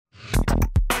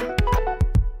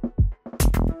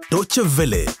Deutsche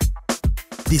Welle.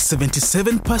 The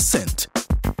 77%.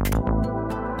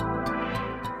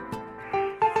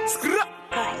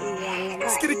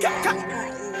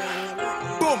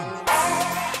 Boom.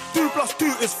 2 plus 2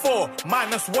 is 4.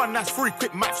 Minus 1, that's 3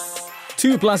 quick maths.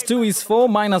 2 plus 2 is 4,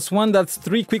 minus 1, that's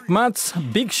 3 quick maths.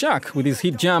 Big Shaq with his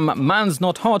hit jam, Man's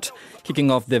Not Hot,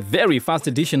 kicking off the very first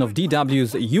edition of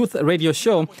DW's youth radio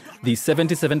show, the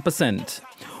 77%.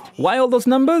 Why all those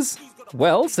numbers?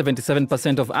 Well,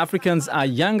 77% of Africans are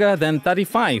younger than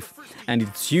 35, and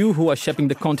it's you who are shaping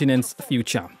the continent's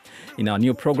future. In our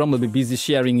new program, we'll be busy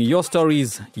sharing your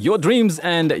stories, your dreams,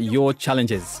 and your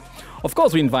challenges. Of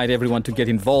course, we invite everyone to get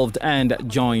involved and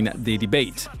join the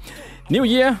debate. New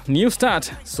year, new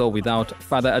start. So without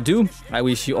further ado, I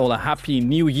wish you all a happy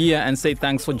new year and say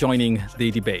thanks for joining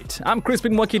the debate. I'm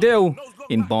Crispin Mwakideu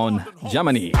in Bonn,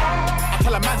 Germany. I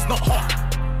tell a man's not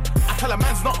hot. I tell a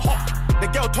man's not hot. The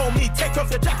girl told me, take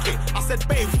off the jacket. I said,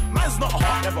 babe, man's not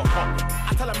hot, never hot.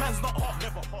 I tell a man's not hot,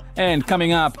 never hot. And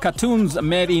coming up, cartoons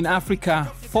made in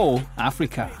Africa for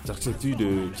Africa.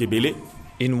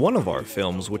 In one of our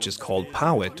films, which is called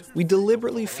Powit, we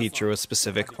deliberately feature a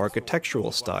specific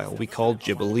architectural style we call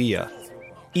Jibilia.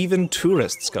 Even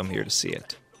tourists come here to see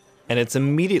it. And it's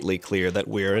immediately clear that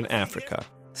we're in Africa.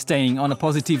 Staying on a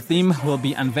positive theme, we'll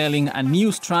be unveiling a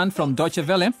new strand from Deutsche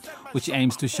Welle, which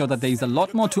aims to show that there is a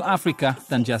lot more to Africa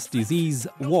than just disease,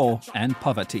 war and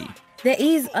poverty. There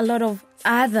is a lot of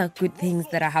other good things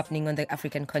that are happening on the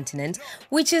African continent,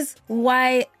 which is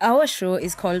why our show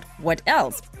is called What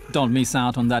Else? Don't miss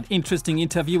out on that interesting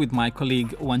interview with my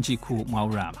colleague Wanjiku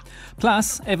Maura.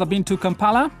 Plus, ever been to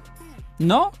Kampala?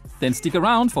 No? Then stick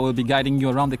around, for we'll be guiding you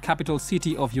around the capital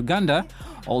city of Uganda,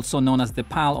 also known as the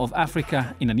Pearl of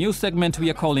Africa, in a new segment we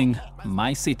are calling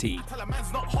My City. I tell a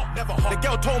man's not hot, never hot. The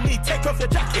girl told me, take off the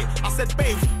jacket. I said,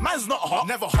 babe, man's not hot,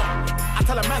 never hot. I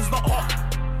tell a man's not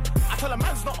hot. I tell a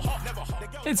man's not hot, never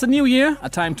hot. It's a new year, a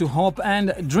time to hope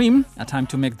and dream, a time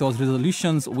to make those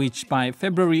resolutions which by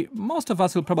February most of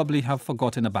us will probably have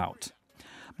forgotten about.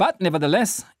 But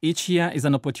nevertheless, each year is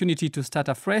an opportunity to start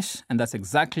afresh, and that's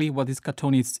exactly what these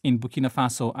cartoonists in Burkina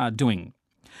Faso are doing.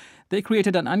 They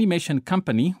created an animation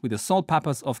company with the sole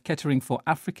purpose of catering for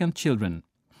African children.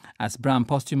 As Bram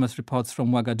Posthumus reports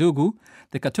from Ouagadougou,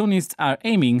 the cartoonists are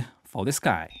aiming for the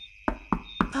sky.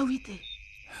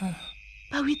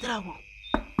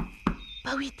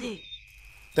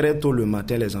 Très tôt le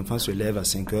matin, les enfants se lèvent à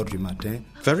 5 heures du matin.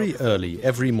 Very early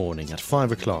every morning at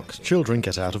 5 o'clock, children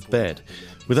get out of bed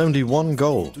with only one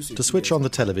goal, to switch on the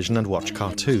television and watch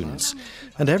cartoons.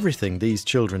 And everything these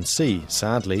children see,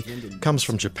 sadly, comes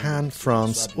from Japan,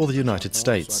 France or the United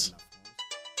States.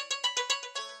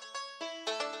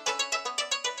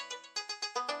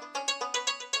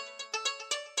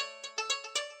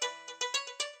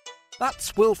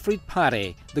 That's Wilfried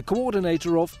Pare, the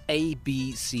coordinator of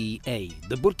ABCA,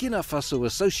 the Burkina Faso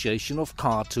Association of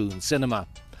Cartoon Cinema.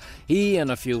 He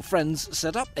and a few friends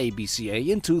set up ABCA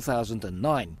in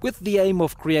 2009 with the aim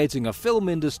of creating a film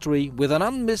industry with an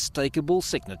unmistakable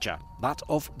signature, that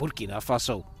of Burkina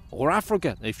Faso, or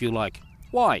Africa if you like.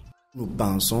 Why? Nous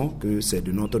pensons que c'est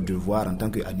de notre devoir en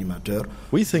tant qu'animateur.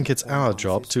 We think it's our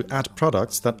job to add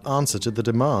products that answer to the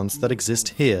demands that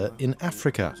exist here in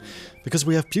Africa, because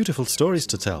we have beautiful stories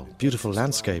to tell, beautiful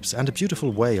landscapes and a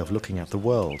beautiful way of looking at the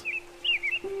world.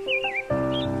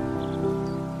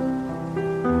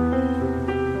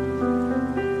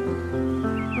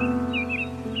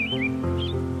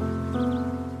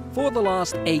 For the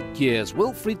last 8 years,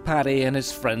 Wilfried Pare and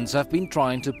his friends have been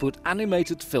trying to put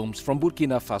animated films from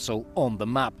Burkina Faso on the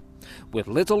map, with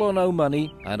little or no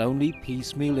money and only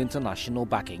piecemeal international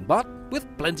backing, but with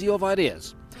plenty of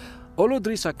ideas.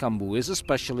 Olodrissa Kambu is a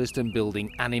specialist in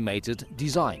building animated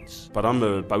designs. Par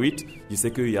exemple, Powit, je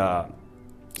sais qu'il y a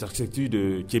l'architecture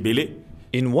de Kébélé.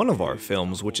 In one of our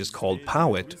films, which is called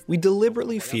Powit, we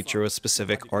deliberately feature a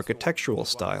specific architectural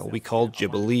style we call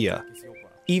Jibilia.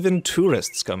 Even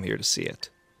tourists come here to see it.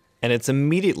 And it's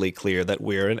immediately clear that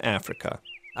we're in Africa.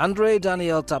 Andre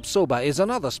Daniel Tapsoba is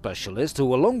another specialist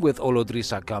who, along with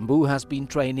Olodrissa Kambu, has been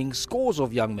training scores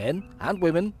of young men and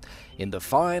women in the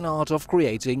fine art of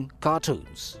creating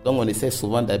cartoons. Donc on essaie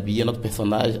souvent d'habiller notre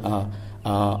personnage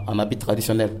en habit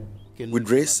traditionnel. We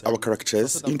dress our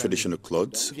characters in traditional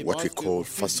clothes, what we call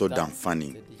faso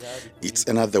damfani. It's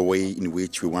another way in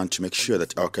which we want to make sure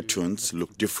that our cartoons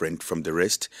look different from the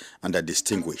rest and are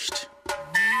distinguished.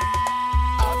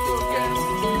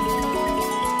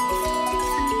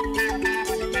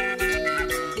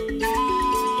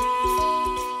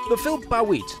 The film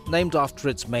Powit, named after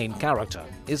its main character,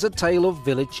 is a tale of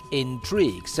village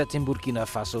intrigue set in Burkina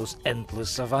Faso's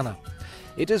endless savannah.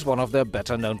 It is one of their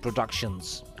better-known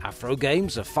productions, Afro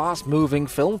Games, a fast-moving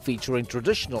film featuring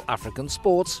traditional African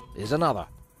sports, is another.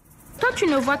 Toi, tu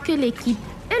ne vois que l'équipe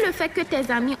et le fait que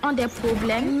tes amis ont des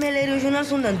problèmes. Mais les régionales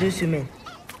sont dans 2 semaines.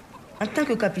 En tant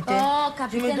que capitaine,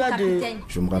 je me dois de...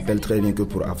 Je me rappelle très bien que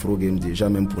pour Afro Games, déjà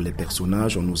même pour les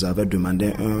personnages, on nous avait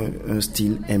demandé un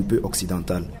style un peu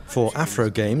occidental. For Afro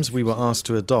Games, we were asked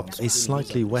to adopt a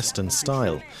slightly Western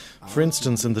style. For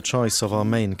instance, in the choice of our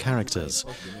main characters.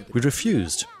 We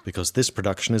refused, because this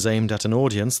production is aimed at an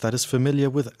audience that is familiar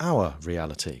with our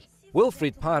reality.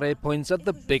 Wilfried Pare points at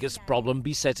the biggest problem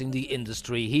besetting the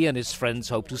industry he and his friends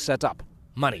hope to set up: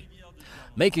 money.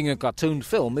 Making a cartoon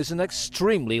film is an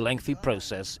extremely lengthy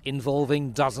process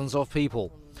involving dozens of people.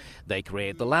 They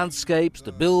create the landscapes,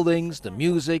 the buildings, the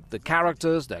music, the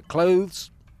characters, their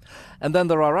clothes. And then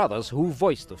there are others who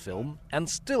voice the film, and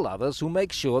still others who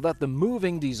make sure that the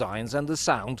moving designs and the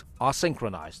sound are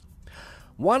synchronized.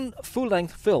 One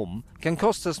full-length film can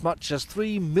cost as much as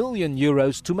 €3 million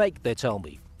to make, they tell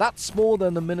me. That's more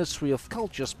than the Ministry of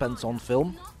Culture spends on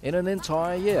film in an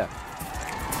entire year.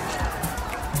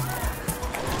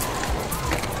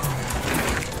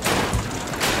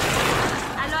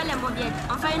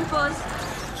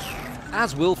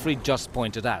 As Wilfried just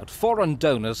pointed out, foreign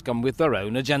donors come with their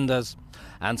own agendas.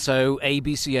 And so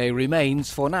ABCA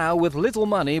remains, for now, with little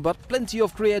money but plenty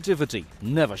of creativity,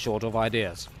 never short of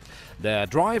ideas. Their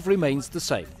drive remains the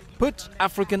same: put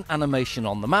African animation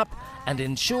on the map and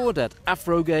ensure that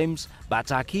Afro Games,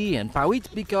 Bataki and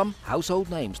Pauit become household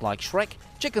names like Shrek,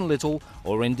 Chicken Little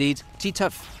or indeed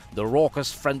Titeuf, the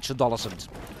raucous French adolescent.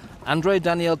 André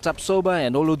Daniel Tapsoba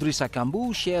and Oludrissa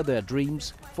Kambu share their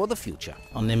dreams for the future.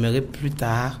 On aimerait plus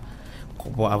tard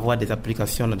avoir des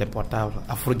applications dans des portables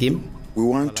Afro Games. We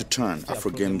want to turn Afro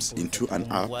Games into an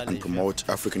app and promote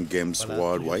African games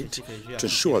worldwide to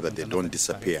ensure that they don't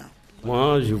disappear.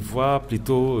 Moi, je vois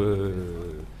plutôt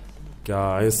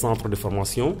qu'à un centre de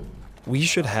formation. We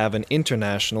should have an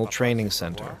international training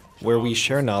center where we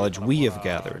share knowledge we have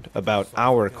gathered about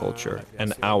our culture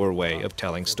and our way of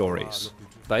telling stories.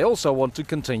 They also want to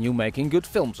continue making good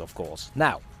films, of course.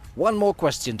 Now, one more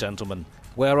question, gentlemen.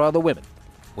 Where are the women?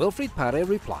 Wilfried Pare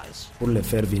replies. Pour les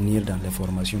faire venir dans les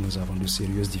formations, nous avons de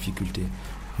sérieuses difficultés.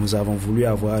 Nous avons voulu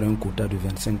avoir un quota de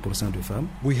 25% de femmes.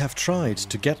 We have tried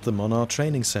to get them on our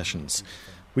training sessions.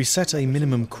 We set a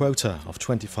minimum quota of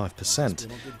 25%,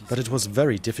 but it was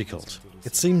very difficult.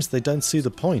 It seems they don't see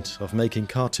the point of making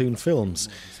cartoon films.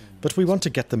 But we want to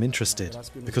get them interested,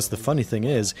 because the funny thing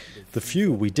is, the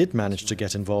few we did manage to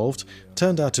get involved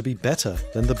turned out to be better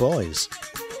than the boys.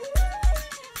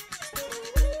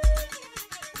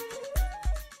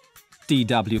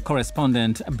 DW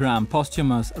correspondent Bram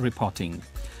Posthumus reporting.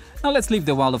 Now let's leave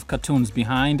the world of cartoons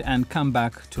behind and come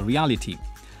back to reality.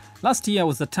 Last year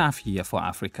was a tough year for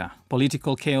Africa.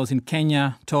 Political chaos in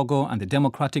Kenya, Togo and the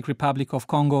Democratic Republic of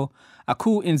Congo, a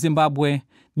coup in Zimbabwe,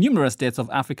 numerous deaths of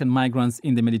African migrants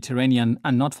in the Mediterranean,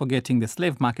 and not forgetting the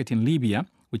slave market in Libya,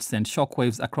 which sent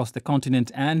shockwaves across the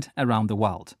continent and around the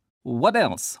world. What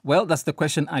else? Well, that's the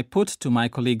question I put to my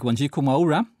colleague Wanjiku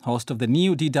Mwaura, host of the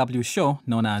new DW show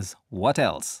known as What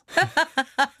Else?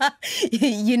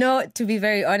 You know, to be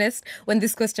very honest, when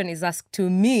this question is asked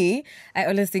to me, I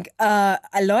always think, a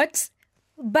lot.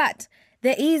 But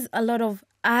there is a lot of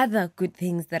other good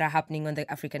things that are happening on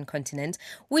the African continent,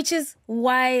 which is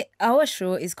why our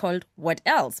show is called What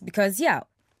Else? Because, yeah,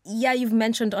 you've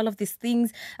mentioned all of these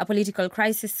things, a political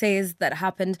crisis says that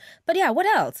happened. But yeah, what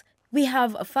else? We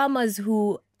have farmers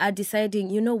who are deciding,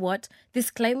 you know what, this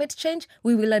climate change,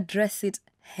 we will address it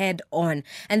head on.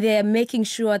 And they're making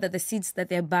sure that the seeds that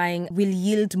they're buying will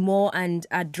yield more and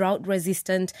are drought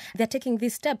resistant. They're taking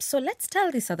these steps. So let's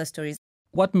tell these other stories.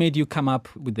 What made you come up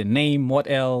with the name?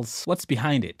 What else? What's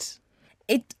behind it?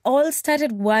 It all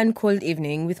started one cold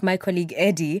evening with my colleague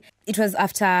Eddie. It was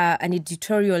after an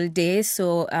editorial day,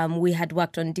 so we had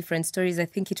worked on different stories. I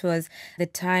think it was the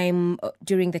time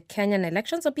during the Kenyan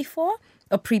elections or before,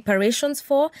 or preparations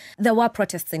for. There were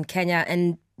protests in Kenya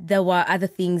and there were other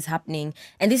things happening.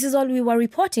 And this is all we were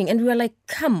reporting. And we were like,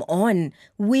 come on,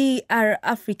 we are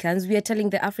Africans. We are telling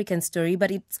the African story,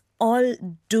 but it's all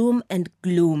doom and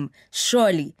gloom.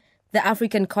 Surely the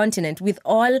African continent, with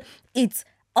all its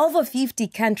over 50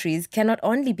 countries, cannot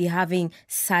only be having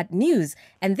sad news.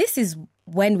 And this is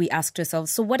when we asked ourselves,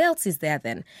 so what else is there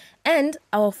then? And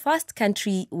our first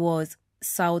country was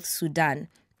South Sudan.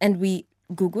 And we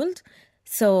Googled,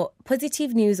 so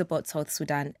positive news about South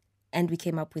Sudan, and we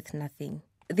came up with nothing.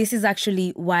 This is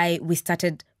actually why we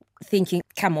started thinking,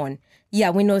 come on. Yeah,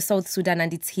 we know South Sudan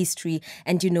and its history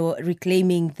and,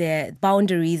 reclaiming their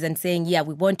boundaries and saying, yeah,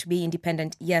 we want to be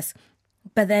independent. Yes.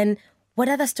 But then what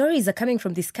other stories are coming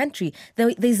from this country?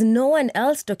 There's no one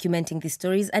else documenting these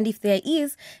stories. And if there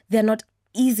is, they're not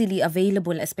easily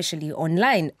available, especially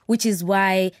online, which is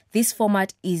why this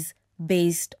format is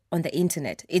based on the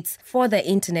internet. It's for the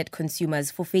internet consumers,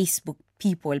 for Facebook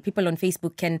people. People on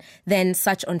Facebook can then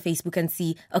search on Facebook and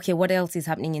see, okay, what else is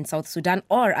happening in South Sudan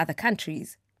or other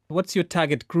countries. What's your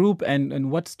target group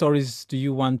and what stories do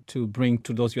you want to bring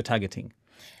to those you're targeting?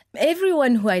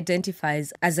 Everyone who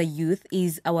identifies as a youth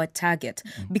is our target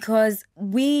because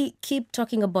we keep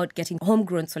talking about getting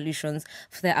homegrown solutions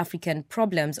for the African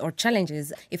problems or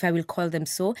challenges, if I will call them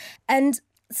so. And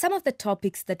some of the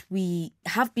topics that we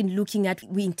have been looking at,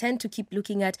 we intend to keep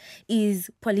looking at, is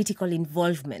political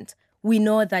involvement. We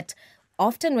know that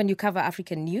often when you cover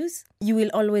African news, you will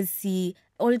always see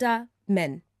older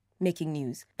men making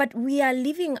news. But we are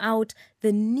leaving out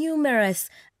the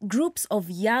numerous groups of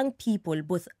young people,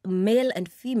 both male and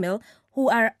female,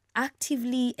 who are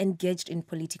actively engaged in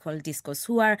political discourse,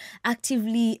 who are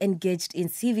actively engaged in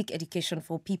civic education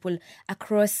for people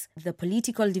across the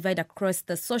political divide, across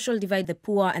the social divide, the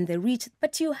poor and the rich.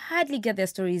 But you hardly get their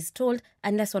stories told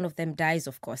unless one of them dies,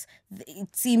 of course.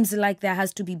 It seems like there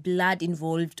has to be blood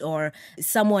involved or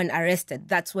someone arrested.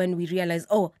 That's when we realize,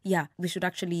 oh, yeah, we should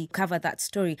actually cover that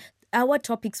story. Our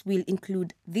topics will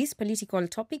include these political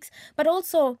topics, but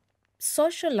also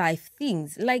social life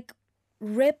things like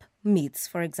rape myths,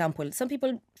 for example. Some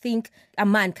people think a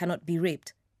man cannot be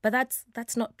raped, but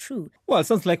that's not true. Well, it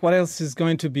sounds like What Else is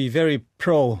going to be very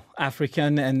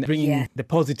pro-African and bringing the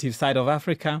positive side of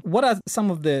Africa. What are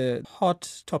some of the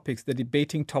hot topics, the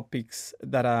debating topics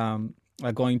that are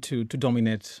going to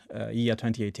dominate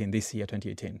this year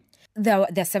 2018? There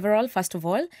are several, first of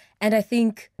all, and I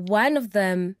think one of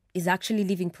them is actually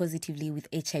living positively with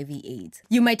HIV/AIDS.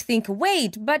 You might think,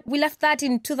 wait, but we left that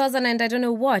in 2000 and I don't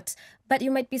know what. But you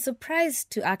might be surprised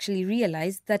to actually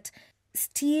realize that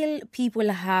still people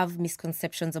have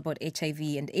misconceptions about HIV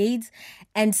and AIDS,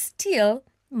 and still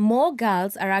more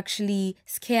girls are actually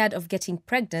scared of getting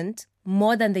pregnant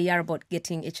more than they are about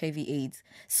getting HIV/AIDS.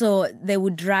 So they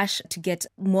would rush to get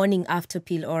morning after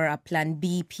pill or a Plan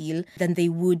B pill than they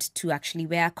would to actually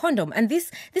wear a condom. And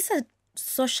these are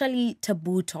socially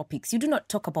taboo topics. You do not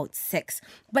talk about sex.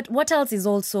 But What Else is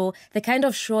also the kind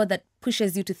of show that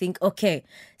pushes you to think, okay,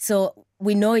 so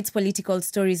we know it's political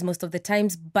stories most of the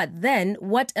times, but then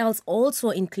What Else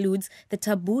also includes the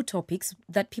taboo topics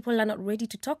that people are not ready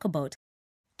to talk about.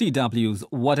 DW's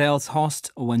What Else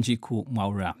host, Wanjiku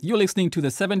Mwaura. You're listening to the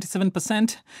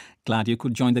 77%. Glad you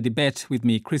could join the debate with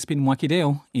me, Crispin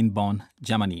Mwakideo, in Bonn,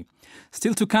 Germany.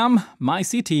 Still to come, my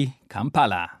city,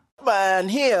 Kampala. Man,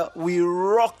 here we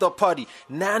rock the party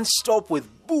non-stop with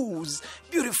booze,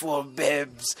 beautiful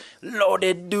babes,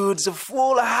 loaded dudes, a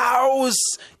full house.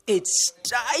 It's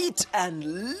tight and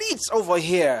lit over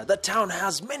here. The town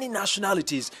has many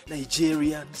nationalities: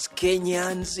 Nigerians,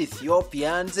 Kenyans,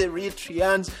 Ethiopians,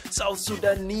 Eritreans, South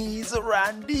Sudanese,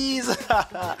 Rwandese,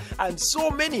 and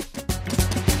so many.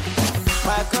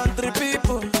 My country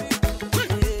people,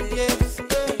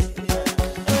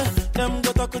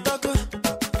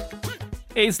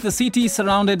 It's the city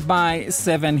surrounded by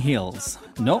 7 hills.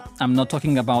 No, I'm not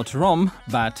talking about Rome,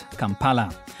 but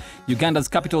Kampala. Uganda's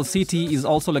capital city is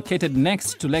also located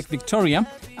next to Lake Victoria,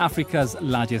 Africa's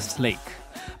largest lake.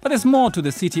 But there's more to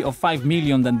the city of 5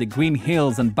 million than the green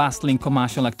hills and bustling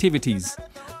commercial activities.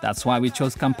 That's why we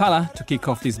chose Kampala to kick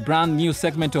off this brand new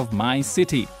segment of My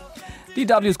City.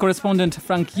 DW's correspondent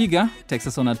Frank Yiga takes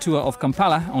us on a tour of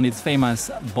Kampala on its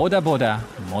famous Boda Boda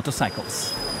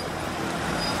motorcycles.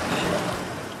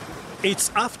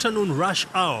 It's afternoon rush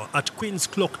hour at Queen's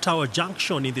Clock Tower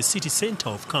Junction in the city centre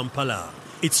of Kampala.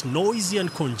 It's noisy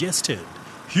and congested.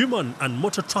 Human and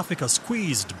motor traffic are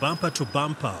squeezed bumper to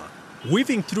bumper.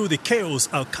 Weaving through the chaos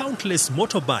are countless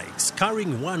motorbikes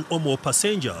carrying one or more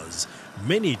passengers.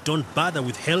 Many don't bother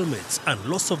with helmets and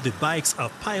lots of the bikes are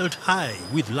piled high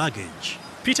with luggage.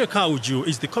 Peter Kauju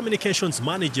is the communications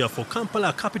manager for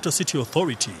Kampala Capital City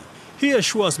Authority. He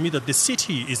assures me that the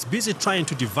city is busy trying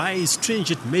to devise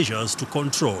stringent measures to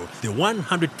control the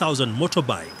 100,000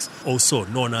 motorbikes, also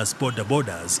known as Boda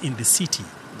Bodas, in the city.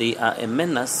 They are a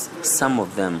menace. Some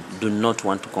of them do not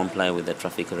want to comply with the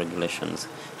traffic regulations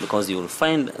because you will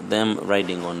find them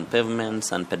riding on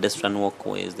pavements and pedestrian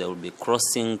walkways. They will be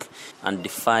crossing and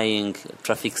defying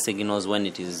traffic signals. When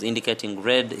it is indicating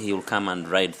red, he will come and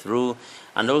ride through.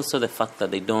 And also the fact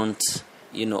that they don't,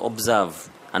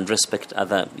 observe and respect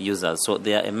other users. So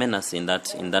they are a menace in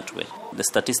that way. The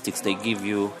statistics they give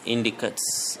you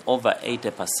indicates over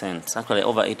 80%, actually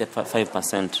over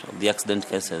 85% of the accident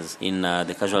cases in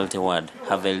the casualty ward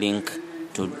have a link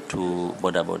to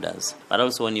Boda Bodas. But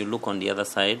also when you look on the other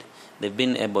side, they've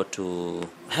been able to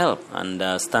help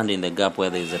and stand in the gap where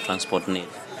there is a transport need.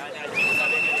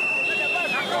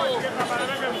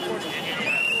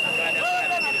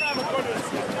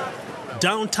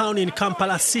 Downtown in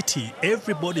Kampala City,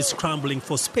 everybody's scrambling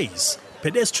for space.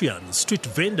 Pedestrians, street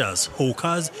vendors,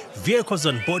 hawkers, vehicles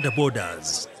and border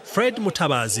borders. Fred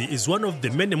Mutabazi is one of the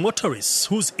many motorists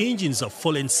whose engines have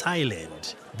fallen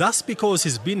silent. That's because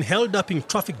he's been held up in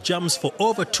traffic jams for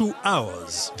over 2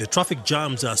 hours. The traffic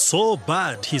jams are so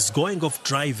bad he's going off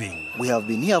driving. We have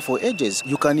been here for ages.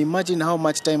 You can imagine how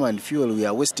much time and fuel we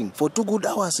are wasting for 2 good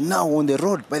hours now on the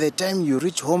road. By the time you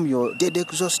reach home, you're dead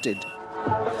exhausted.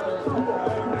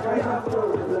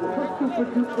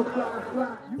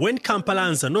 When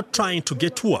Kampalans are not trying to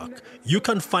get to work, you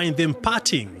can find them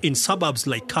partying in suburbs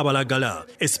like Kabalagala,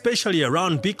 especially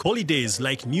around big holidays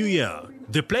like New Year.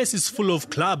 The place is full of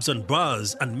clubs and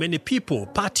bars, and many people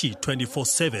party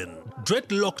 24/7.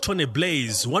 Dreadlock Tony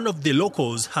Blaze, one of the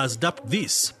locals, has dubbed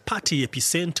this party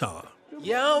epicenter.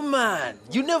 Yeah, man.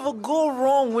 You never go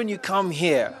wrong when you come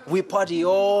here. We party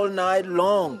all night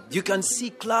long. You can see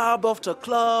club after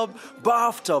club, bar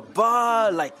after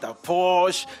bar, like the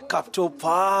Porsche, Capital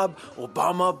Pub,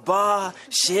 Obama Bar,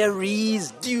 Sherry's,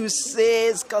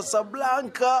 Deuces,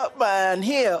 Casablanca. Man,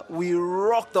 here we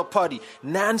rock the party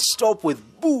non-stop with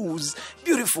booze,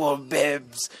 beautiful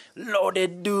babes,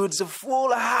 loaded dudes, a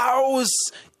full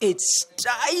house. It's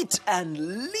tight and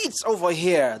lit over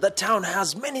here. The town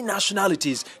has many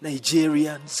nationalities: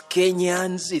 Nigerians,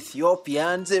 Kenyans,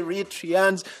 Ethiopians,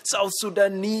 Eritreans, South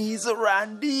Sudanese,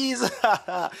 Rwandese,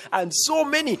 and so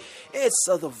many. It's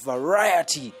the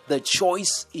variety. The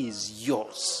choice is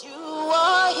yours. You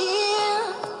are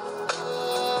here,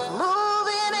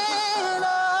 moving in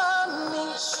our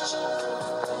midst.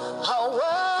 I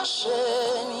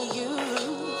worship you.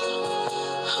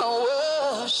 I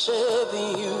worship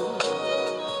you.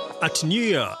 At New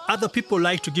Year, other people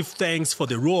like to give thanks for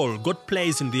the role God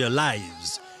plays in their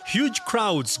lives. Huge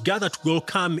crowds gather to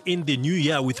welcome in the new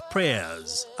year with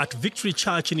prayers. At Victory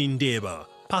Church in Indeba,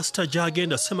 Pastor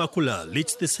Jagenda Semakula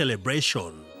leads the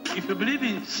celebration. If you believe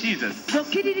in Jesus, you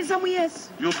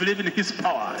believe in his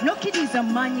power.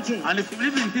 And if you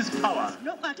believe in his power,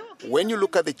 when you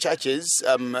look at the churches,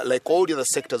 like all the other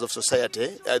sectors of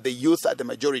society, the youth are the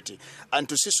majority. And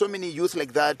to see so many youth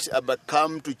like that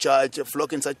come to church,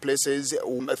 flock in such places,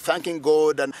 thanking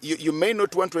God, and you may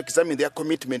not want to examine their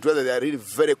commitment, whether they are really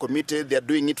very committed, they are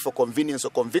doing it for convenience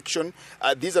or conviction.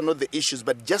 These are not the issues,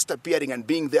 but just appearing and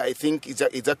being there, I think, is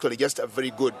actually just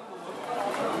very good.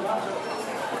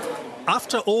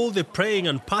 After all the praying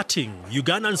and partying,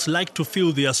 Ugandans like to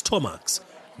fill their stomachs.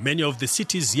 Many of the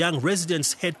city's young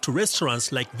residents head to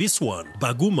restaurants like this one,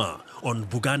 Baguma, on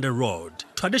Buganda Road.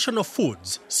 Traditional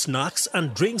foods, snacks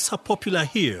and drinks are popular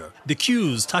here. The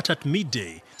queues start at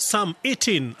midday. Some eat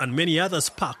in and many others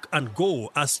pack and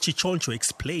go, as Chichoncho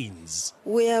explains.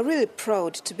 We are really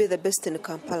proud to be the best in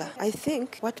Kampala. I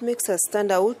think what makes us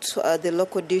stand out are the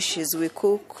local dishes we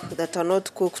cook that are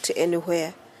not cooked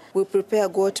anywhere. We prepare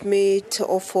goat meat,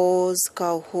 offals,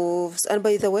 cow hooves, and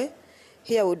by the way,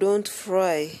 here we don't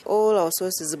fry. All our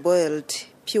sauce is boiled,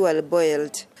 purely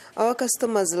boiled. Our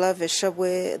customers love a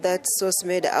shabwe, that sauce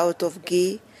made out of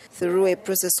ghee, through a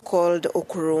process called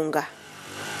okurunga.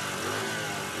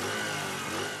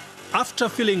 After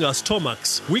filling our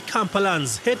stomachs, we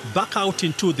Kampalans head back out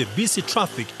into the busy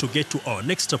traffic to get to our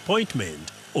next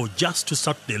appointment, or just to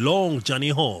start the long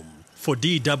journey home. For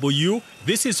DW,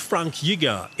 this is Frank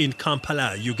Yiga in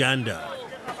Kampala, Uganda.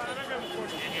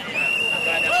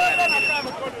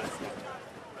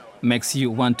 Makes you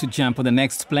want to jump on the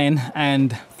next plane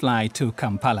and fly to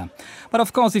Kampala. But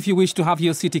of course, if you wish to have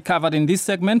your city covered in this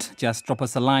segment, just drop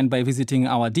us a line by visiting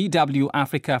our DW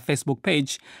Africa Facebook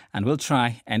page and we'll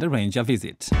try and arrange a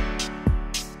visit.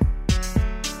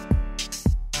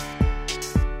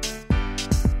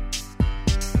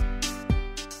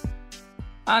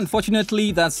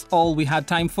 Unfortunately, that's all we had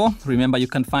time for. Remember, you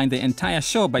can find the entire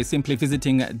show by simply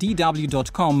visiting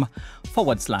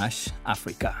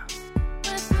dw.com/Africa.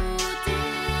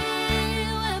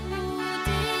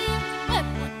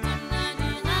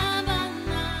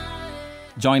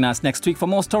 Join us next week for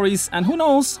more stories, and who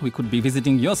knows, we could be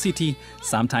visiting your city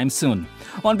sometime soon.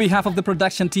 On behalf of the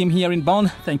production team here in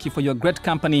Bonn, thank you for your great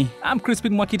company. I'm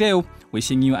Crispin Mwakideu,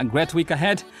 wishing you a great week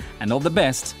ahead and all the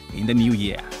best in the new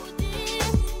year.